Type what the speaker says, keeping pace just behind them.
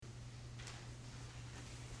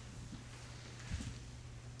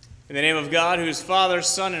In the name of God, who is Father,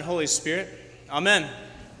 Son, and Holy Spirit. Amen.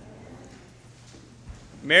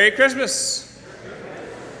 Merry Christmas.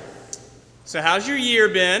 So how's your year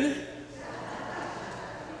been?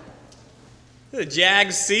 The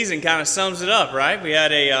Jags season kind of sums it up, right? We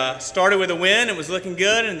had started with a win, it was looking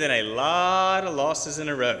good, and then a lot of losses in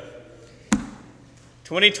a row.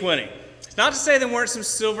 2020. It's not to say there weren't some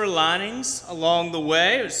silver linings along the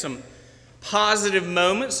way. There's some positive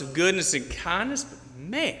moments of goodness and kindness, but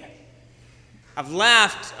man, I've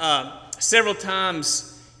laughed several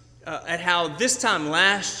times at how this time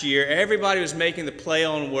last year, everybody was making the play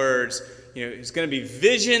on words. You know, it's going to be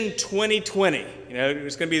Vision 2020. You know, it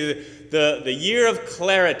was going to be the year of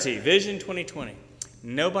clarity, Vision 2020.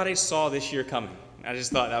 Nobody saw this year coming. I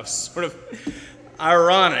just thought that was sort of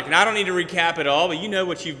ironic. And I don't need to recap it all, but you know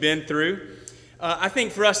what you've been through. I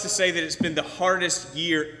think for us to say that it's been the hardest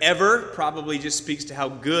year ever probably just speaks to how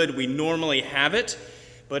good we normally have it.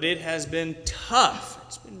 But it has been tough.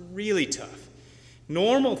 It's been really tough.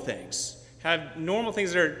 Normal things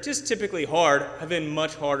that are just typically hard have been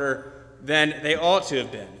much harder than they ought to have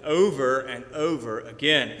been. Over and over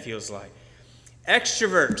again, it feels like.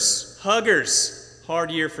 Extroverts, huggers, hard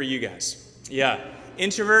year for you guys. Yeah.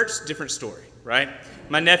 Introverts, different story, right?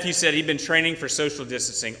 My nephew said he'd been training for social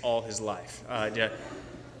distancing all his life.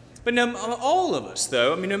 But no, all of us,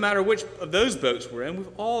 though, no matter which of those boats we're in, we've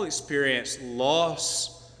all experienced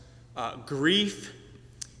loss, grief,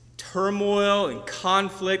 turmoil, and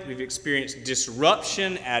conflict. We've experienced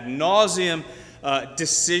disruption ad nauseum,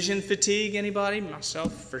 decision fatigue. Anybody?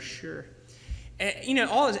 Myself, for sure. And,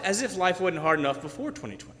 all as if life wasn't hard enough before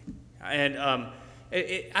 2020. And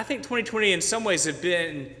I think 2020 in some ways have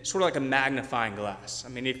been sort of like a magnifying glass.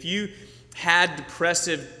 If you had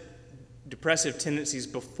depressive tendencies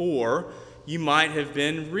before, you might have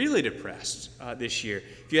been really depressed this year.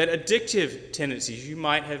 If you had addictive tendencies, you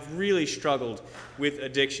might have really struggled with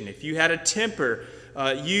addiction. If you had a temper,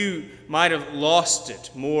 you might have lost it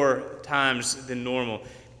more times than normal.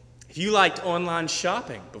 If you liked online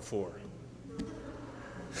shopping before,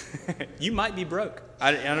 you might be broke.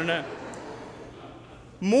 I don't know.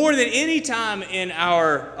 More than any time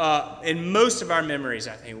in most of our memories,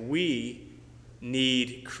 I think we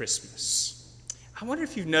need Christmas. I wonder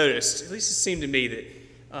if you've noticed, at least it seemed to me that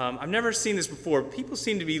I've never seen this before, people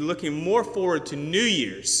seem to be looking more forward to New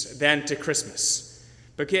Year's than to Christmas.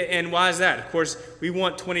 And why is that? Of course, we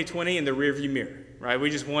want 2020 in the rearview mirror, right?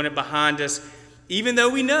 We just want it behind us, even though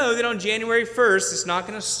we know that on January 1st, it's not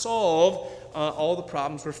going to solve all the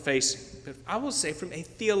problems we're facing. But I will say from a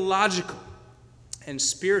theological and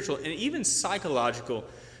spiritual and even psychological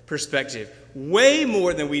perspective, way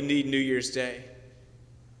more than we need New Year's Day,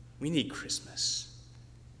 we need Christmas.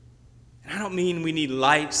 And I don't mean we need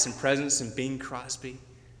lights and presents and Bing Crosby.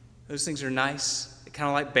 Those things are nice. They're kind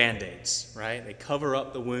of like Band-Aids, right? They cover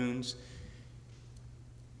up the wounds.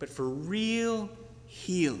 But for real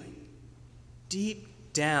healing,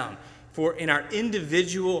 deep down, for in our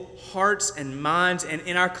individual hearts and minds and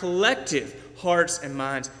in our collective hearts and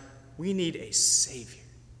minds, we need a Savior.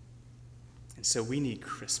 And so we need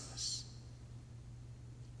Christmas.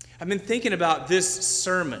 I've been thinking about this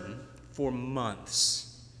sermon for months.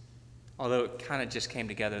 Although it kind of just came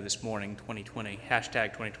together this morning, 2020, hashtag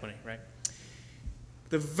 2020, right?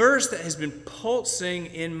 The verse that has been pulsing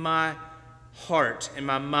in my heart and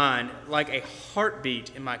my mind, like a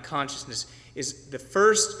heartbeat in my consciousness, is the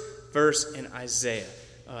first verse in Isaiah,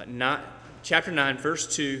 chapter 9,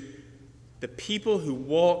 verse 2. The people who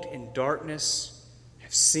walked in darkness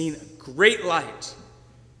have seen a great light.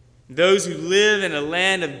 Those who live in a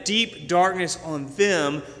land of deep darkness, on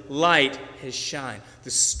them light has shined. The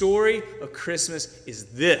story of Christmas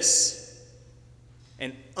is this: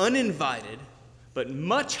 an uninvited but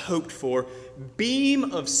much hoped for beam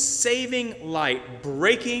of saving light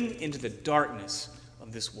breaking into the darkness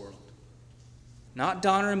of this world. Not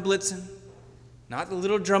Donner and Blitzen, not the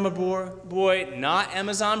little drummer boy, not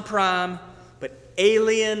Amazon Prime, but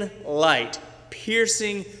alien light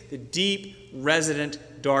piercing the deep resident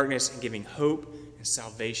darkness and giving hope and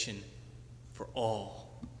salvation for all.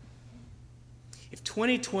 If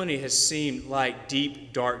 2020 has seemed like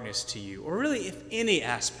deep darkness to you, or really if any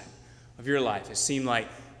aspect of your life has seemed like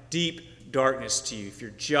deep darkness to you, if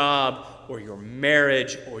your job or your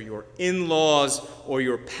marriage or your in-laws or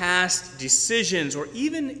your past decisions or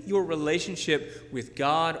even your relationship with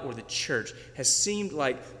God or the church has seemed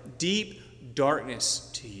like deep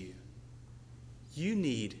darkness to you, you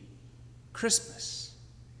need Christmas.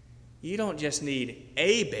 You don't just need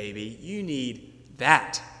a baby, you need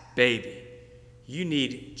that baby. You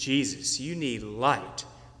need Jesus. You need light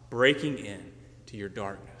breaking in to your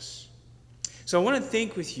darkness. So I want to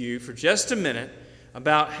think with you for just a minute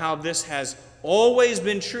about how this has always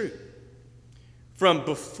been true. From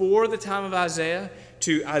before the time of Isaiah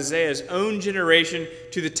to Isaiah's own generation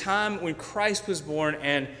to the time when Christ was born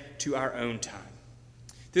and to our own time.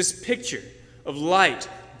 This picture of light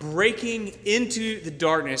breaking into the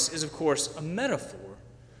darkness is, of course, a metaphor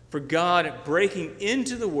for God breaking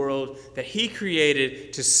into the world that he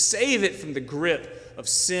created to save it from the grip of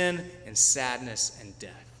sin and sadness and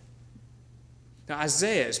death. Now,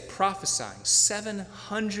 Isaiah is prophesying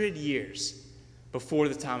 700 years before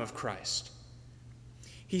the time of Christ.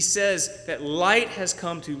 He says that light has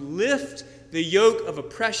come to lift the yoke of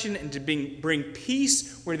oppression and to bring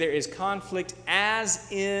peace where there is conflict,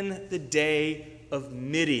 as in the day of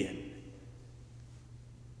Midian.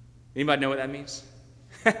 Anybody know what that means?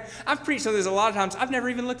 I've preached on this a lot of times. I've never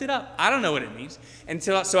even looked it up. I don't know what it means.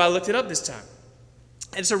 So I looked it up this time.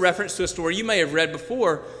 It's a reference to a story you may have read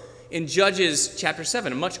before in Judges chapter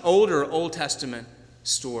 7, a much older Old Testament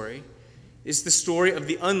story. It's the story of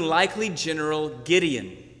the unlikely general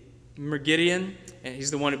Gideon. Remember Gideon? And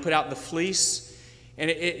he's the one who put out the fleece. And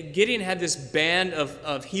Gideon had this band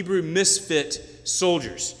of Hebrew misfit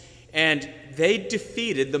soldiers. And they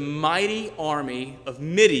defeated the mighty army of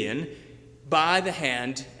Midian by the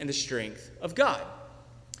hand and the strength of God.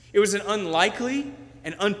 It was an unlikely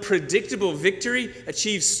and unpredictable victory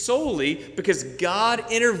achieved solely because God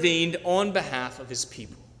intervened on behalf of his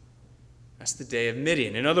people. That's the day of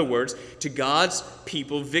Midian. In other words, to God's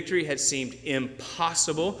people, victory had seemed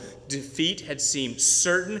impossible. Defeat had seemed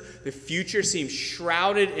certain. The future seemed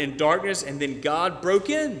shrouded in darkness, and then God broke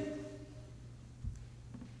in.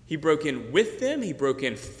 He broke in with them, he broke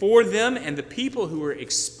in for them, and the people who were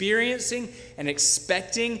experiencing and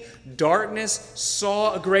expecting darkness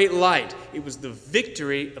saw a great light. It was the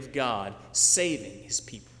victory of God saving his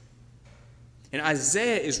people. And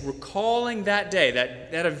Isaiah is recalling that day,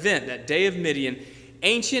 that event, that day of Midian,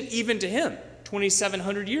 ancient even to him,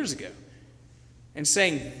 2,700 years ago, and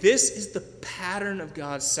saying this is the pattern of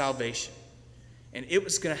God's salvation. And it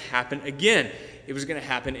was going to happen again. It was going to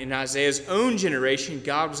happen in Isaiah's own generation.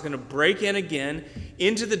 God was going to break in again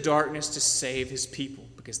into the darkness to save his people,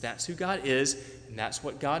 because that's who God is, and that's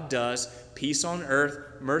what God does. Peace on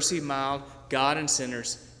earth, mercy mild, God and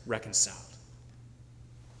sinners reconciled.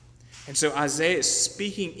 And so Isaiah is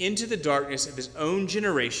speaking into the darkness of his own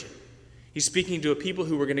generation. He's speaking to a people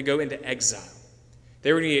who were going to go into exile.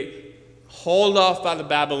 They were going to get hauled off by the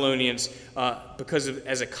Babylonians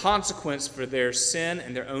as a consequence for their sin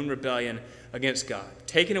and their own rebellion against God,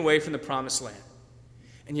 taken away from the promised land.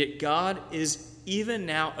 And yet God is even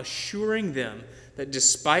now assuring them that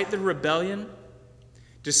despite the rebellion,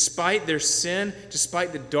 despite their sin,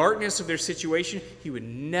 despite the darkness of their situation, he would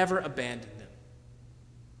never abandon them.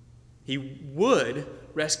 He would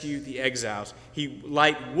rescue the exiles.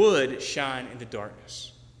 Light would shine in the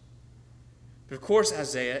darkness. But of course,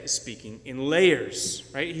 Isaiah is speaking in layers,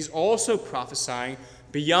 right? He's also prophesying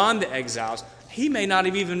beyond the exiles. He may not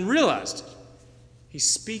have even realized it. He's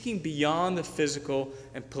speaking beyond the physical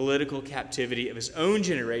and political captivity of his own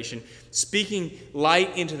generation, speaking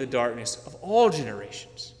light into the darkness of all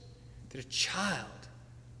generations. That a child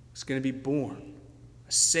is going to be born,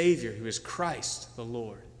 a Savior who is Christ the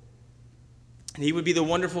Lord. And he would be the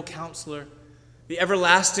wonderful counselor, the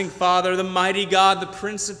everlasting Father, the mighty God, the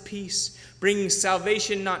Prince of Peace, bringing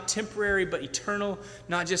salvation not temporary but eternal,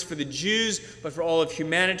 not just for the Jews but for all of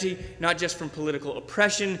humanity, not just from political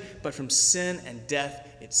oppression but from sin and death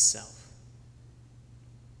itself.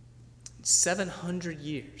 700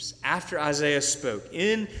 years after Isaiah spoke,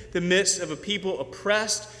 in the midst of a people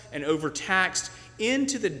oppressed and overtaxed,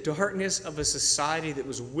 into the darkness of a society that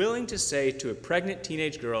was willing to say to a pregnant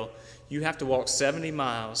teenage girl, you have to walk 70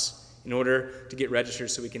 miles in order to get registered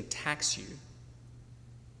so we can tax you.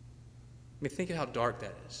 I mean, think of how dark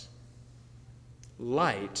that is.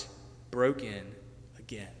 Light broke in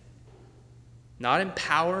again. Not in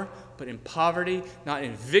power, but in poverty. Not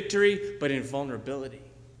in victory, but in vulnerability.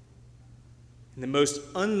 In the most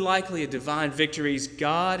unlikely of divine victories,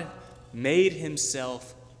 God made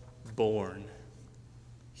himself born.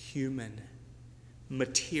 Human,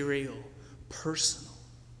 material, personal.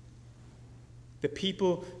 The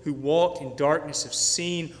people who walked in darkness have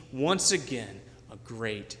seen once again a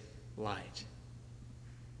great light.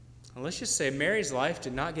 And let's just say Mary's life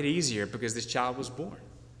did not get easier because this child was born.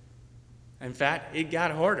 In fact, it got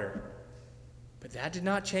harder. But that did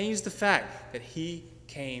not change the fact that he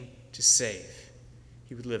came to save.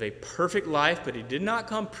 He would live a perfect life, but he did not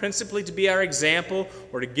come principally to be our example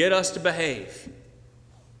or to get us to behave.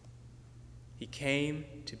 He came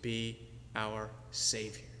to be our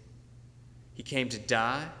Savior. He came to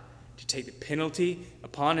die, to take the penalty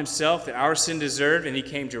upon himself that our sin deserved, and he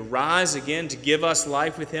came to rise again to give us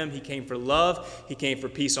life with him. He came for love. He came for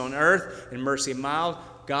peace on earth and mercy mild,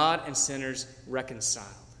 God and sinners reconciled.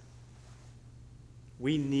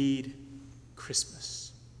 We need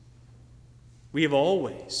Christmas. We have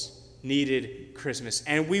always needed Christmas,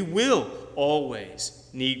 and we will always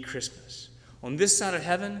need Christmas. On this side of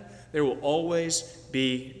heaven, there will always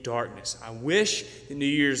be darkness. I wish that New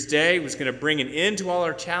Year's Day was going to bring an end to all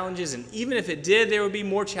our challenges, and even if it did, there would be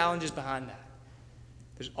more challenges behind that.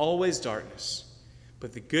 There's always darkness.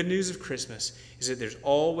 But the good news of Christmas is that there's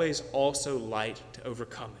always also light to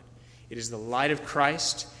overcome it. It is the light of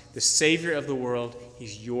Christ, the Savior of the world.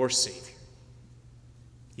 He's your Savior.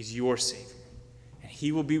 He's your Savior. And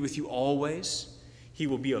he will be with you always. He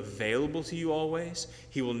will be available to you always.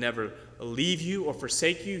 He will never leave you or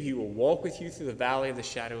forsake you. He will walk with you through the valley of the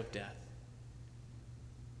shadow of death.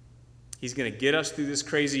 He's going to get us through this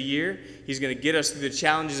crazy year. He's going to get us through the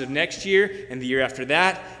challenges of next year and the year after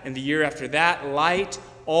that and the year after that. Light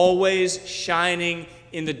always shining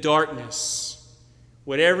in the darkness.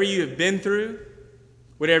 Whatever you have been through,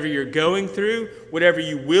 whatever you're going through, whatever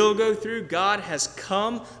you will go through, God has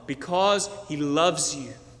come because he loves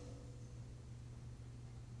you.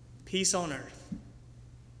 Peace on earth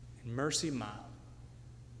and mercy mild.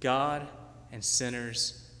 God and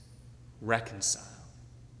sinners reconciled.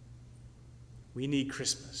 We need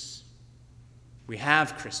Christmas. We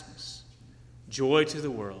have Christmas. Joy to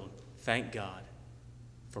the world. Thank God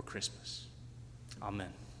for Christmas.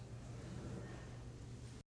 Amen.